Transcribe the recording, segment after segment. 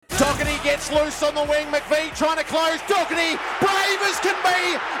Gets loose on the wing. McVie trying to close. Doherty, brave as can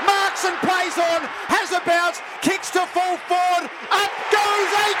be. Marks and plays on. Has a bounce. Kicks to full forward. Up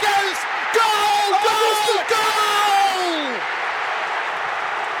goes Akers. Goal! Goal! Goal!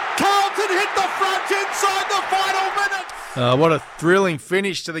 Carlton hit the front inside the final minute. What a thrilling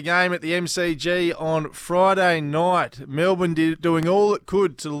finish to the game at the MCG on Friday night. Melbourne doing all it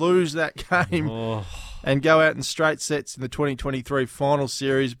could to lose that game and go out in straight sets in the 2023 final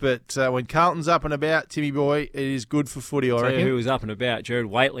series. But when Carlton's up and about, Timmy boy, it is good for footy, I reckon. Who was up and about? Jared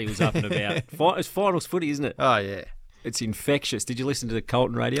Waitley was up and about. It's finals footy, isn't it? Oh, yeah. It's infectious. Did you listen to the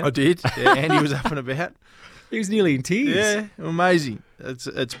Carlton radio? I did. Yeah, Andy was up and about. He was nearly in tears. Yeah, amazing.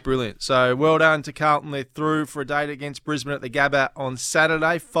 It's brilliant. So well done to Carlton. They're through for a date against Brisbane at the Gabba on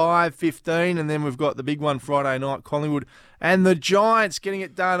Saturday, 5:15, and then we've got the big one Friday night, Collingwood and the Giants getting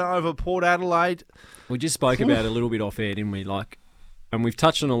it done over Port Adelaide. We just spoke about it a little bit off air, didn't we? And we've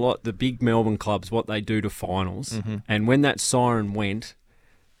touched on a lot the big Melbourne clubs, what they do to finals, and when that siren went.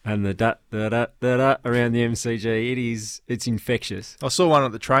 And the da-da-da-da-da around the MCG, it's infectious. I saw one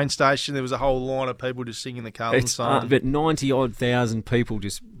at the train station. There was a whole line of people just singing the Carlton song. But 90-odd thousand people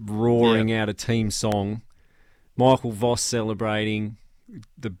just roaring out a team song. Michael Voss celebrating.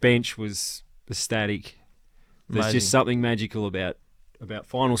 The bench was ecstatic. There's Amazing. just something magical about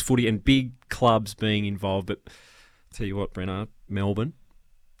finals footy and big clubs being involved. But tell you what, Brenner, Melbourne,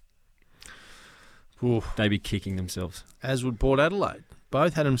 they'd be kicking themselves. As would Port Adelaide.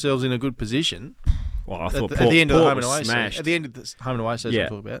 Both had themselves in a good position. Well, I thought at the end of the home and away smashed. season. At the end of the home and away season, we'll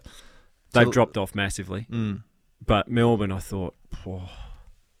talk about. They've dropped off massively. But Melbourne, I thought,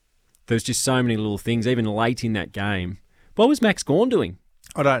 there's just so many little things, even late in that game. What was Max Gawn doing?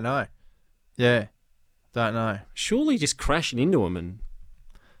 I don't know. Yeah, don't know. Surely just crashing into him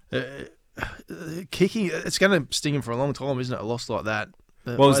and kicking. It's going to sting him for a long time, isn't it? A loss like that.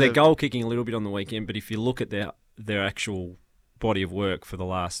 Well, was their goal kicking a little bit on the weekend? But if you look at their actual body of work for the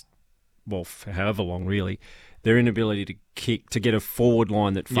last, for however long, really, their inability to kick, to get a forward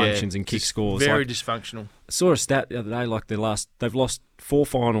line that functions and kick scores. Very dysfunctional. I saw a stat the other day, they've lost 4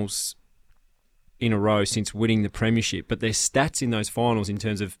 finals in a row since winning the premiership, but their stats in those finals in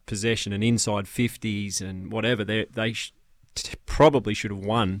terms of possession and inside 50s and whatever, they probably should have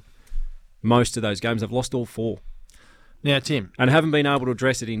won most of those games. They've lost all 4. Now, Tim. And haven't been able to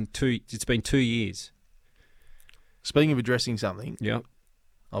address it it's been 2 years. Speaking of addressing something, yep.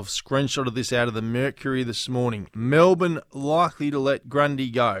 I've screenshotted this out of the Mercury this morning. Melbourne likely to let Grundy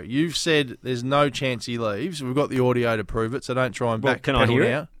go. You've said there's no chance he leaves. We've got the audio to prove it, so don't try and backpedal now. Can I hear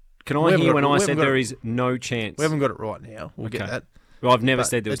it? Can I hear when I said there is no chance? We haven't got it right now. We'll get that. Well, I've never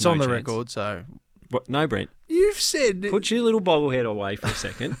said there was no chance. It's on the record, so... What? No, Brent. You've said... Put your little bobblehead away for a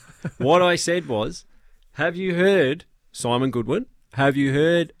second. What I said was, have you heard Simon Goodwin? Have you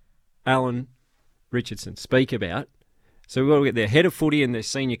heard Alan Richardson speak about? So we've got to get their head of footy and their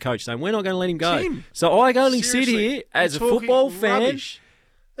senior coach saying, we're not going to let him go. Tim, so I can only sit here as a football fan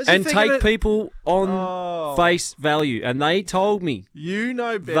and take people on face value. And they told me. You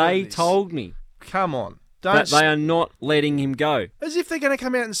know better. They told me. Come on. That they are not letting him go. As if they're going to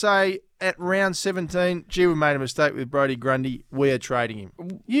come out and say, at round 17, gee, we made a mistake with Brodie Grundy, we are trading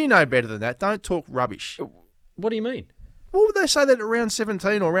him. You know better than that. Don't talk rubbish. What do you mean? What would they say that at round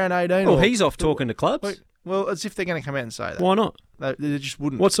 17 or round 18? Well, he's off talking to clubs. Well, as if they're going to come out and say that. Why not? They just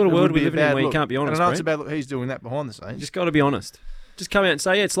wouldn't. What sort of world are we living in where you can't be honest, And I know it's a bad look. He's doing that behind the scenes. You just got to be honest. Just come out and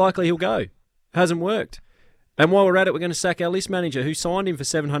say, it's likely he'll go. Hasn't worked. And while we're at it, we're going to sack our list manager who signed him for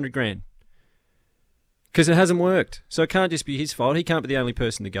 $700,000. Because it hasn't worked. So it can't just be his fault. He can't be the only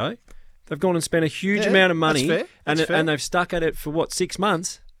person to go. They've gone and spent a huge amount of money. That's fair. And they've stuck at it for, 6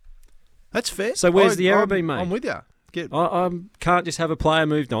 months? That's fair. So where's the error been made? I'm with you. I can't just have a player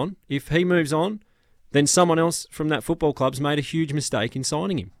moved on. If he moves on, then someone else from that football club's made a huge mistake in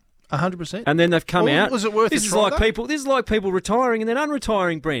signing him. 100%. And then they've come out. Was it worth this a is try, like people. This is like people retiring and then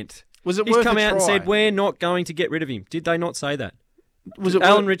unretiring. Brent. Was it He's worth come a out try? and said we're not going to get rid of him. Did they not say that? Was it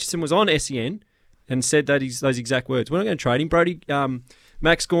Alan Richardson was on SEN and said those exact words. We're not going to trade him. Brodie,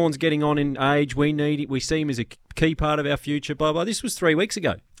 Max Gawn's getting on in age. We need it. We see him as a key part of our future. Blah blah. This was 3 weeks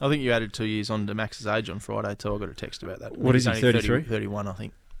ago. I think you added 2 years on to Max's age on Friday too. I got a text about that. What is he? 33, 31, I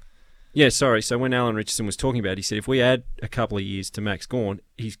think. Yeah, sorry. So when Alan Richardson was talking about it, he said if we add a couple of years to Max Gawn,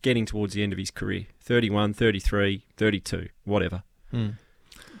 he's getting towards the end of his career. 31, 33, 32, whatever.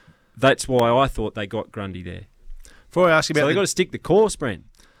 That's why I thought they got Grundy there. Before I ask you about, so they got to stick the course, Brent.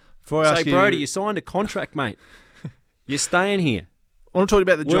 Before I ask say, Brodie, you signed a contract, mate. You're staying here. I want to talk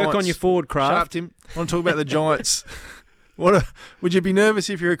about the Giants. Work on your forward craft. Him. I want to talk about the Giants. Would you be nervous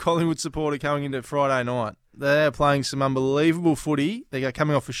if you're a Collingwood supporter coming into Friday night? They're playing some unbelievable footy. They're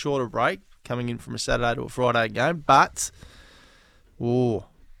coming off a shorter break, coming in from a Saturday to a Friday game. But, I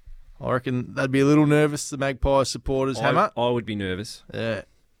reckon they'd be a little nervous, the Magpies supporters, Hammer. I would be nervous. Yeah.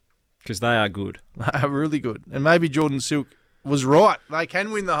 Because they are good. They are really good. And maybe Jordan Silk was right. They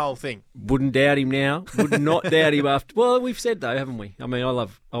can win the whole thing. Wouldn't doubt him now. Would not doubt him after. Well, we've said though, haven't we? I mean,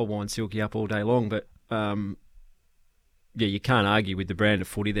 I'll wind Silky up all day long, but you can't argue with the brand of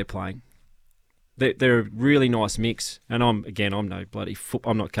footy they're playing. They're a really nice mix. And I'm no bloody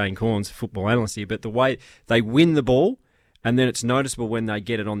I'm not Kane Corns, football analyst here, but the way they win the ball, and then it's noticeable when they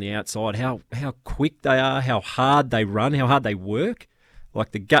get it on the outside how quick they are, how hard they run, how hard they work.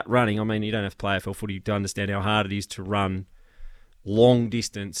 Like the gut running. I mean, you don't have to play AFL footy to understand how hard it is to run long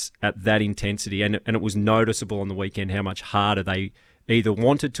distance at that intensity, and it was noticeable on the weekend how much harder they either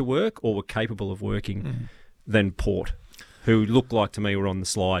wanted to work or were capable of working than Port, who looked like to me were on the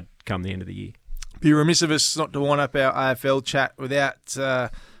slide come the end of the year. Be remiss of us not to wind up our AFL chat without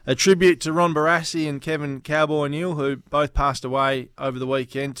a tribute to Ron Barassi and Kevin Cowboy Neal, who both passed away over the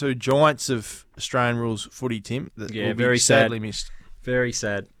weekend, two giants of Australian rules footy, Tim, that will be very sadly missed. Very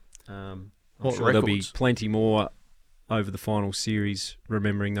sad. I'm sure there'll be plenty more over the final series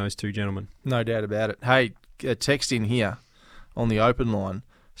remembering those two gentlemen. No doubt about it. Hey, a text in here on the open line.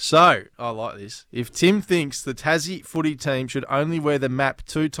 So, I like this. If Tim thinks the Tassie footy team should only wear the map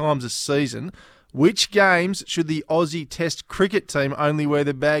 2 times a season, which games should the Aussie Test cricket team only wear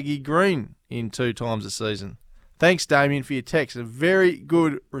the baggy green in 2 times a season? Thanks, Damien, for your text. A very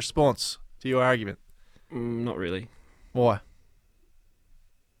good response to your argument. Not really. Why?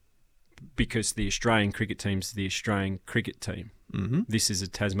 Because the Australian cricket team's the Australian cricket team. Mm-hmm. This is a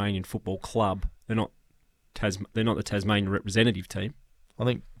Tasmanian football club. They're not the Tasmanian representative team. I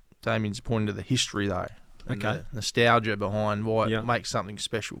think Damien's pointing to the history, though. And Okay. the nostalgia behind why Yeah. it makes something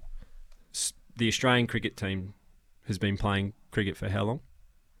special. The Australian cricket team has been playing cricket for how long?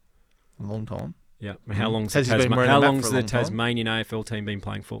 A long time. Yeah. How long's Tassie's been wearing the map long's for a the long time. Tasmanian AFL team been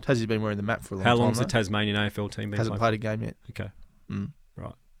playing for? Tassie's been wearing the map for a long time. How long's the though. Tasmanian AFL team been Hasn't playing played a game yet. for? Okay. Mm.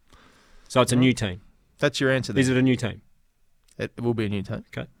 Right. So it's a new team. That's your answer there. Is it a new team? It will be a new team.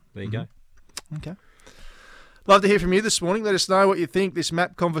 Okay. There you go. Okay. Love to hear from you this morning. Let us know what you think. This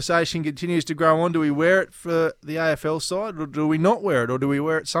map conversation continues to grow on. Do we wear it for the AFL side, or do we not wear it, or do we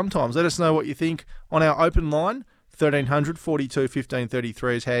wear it sometimes? Let us know what you think on our open line. 1300 42 15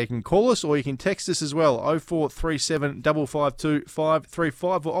 33 is how you can call us, or you can text us as well. 0437 552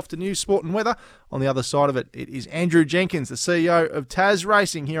 535. We're off to news, sport and weather. On the other side of it, it is Andrew Jenkins, the CEO of Taz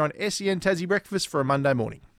Racing, here on SEN Tassie Breakfast for a Monday morning.